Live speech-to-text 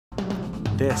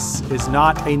This is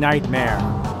not a nightmare.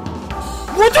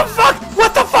 What the fuck?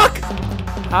 What the fuck?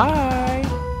 Hi.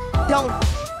 Don't.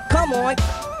 Come on.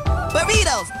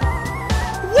 Burritos.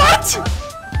 What?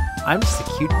 I'm just a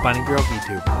cute bunny girl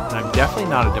VTuber, and I'm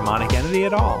definitely not a demonic entity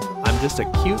at all. I'm just a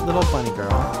cute little bunny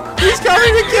girl. He's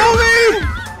coming to kill me!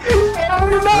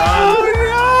 Oh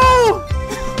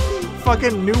no!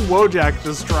 Fucking new Wojak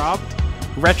just dropped.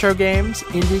 Retro games,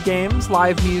 indie games,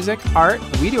 live music, art.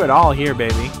 We do it all here,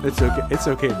 baby. It's okay. It's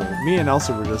okay, babe. Me and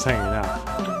Elsa were just hanging out.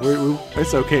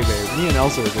 It's okay, babe. Me and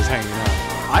Elsa were just hanging out.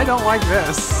 I don't like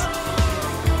this.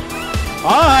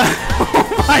 Ah! Oh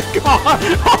my god!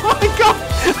 Oh my god!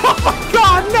 Oh my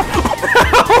god! No!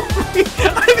 Help me!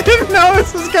 I didn't know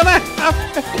this was gonna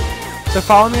happen! So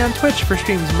follow me on Twitch for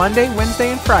streams Monday,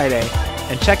 Wednesday, and Friday.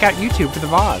 And check out YouTube for the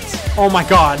VODs. Oh my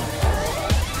god!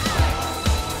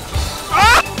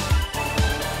 Ah!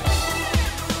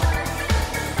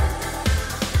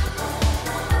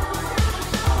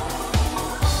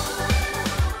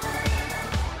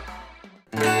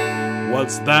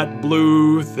 What's that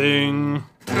blue thing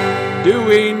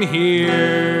doing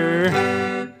here?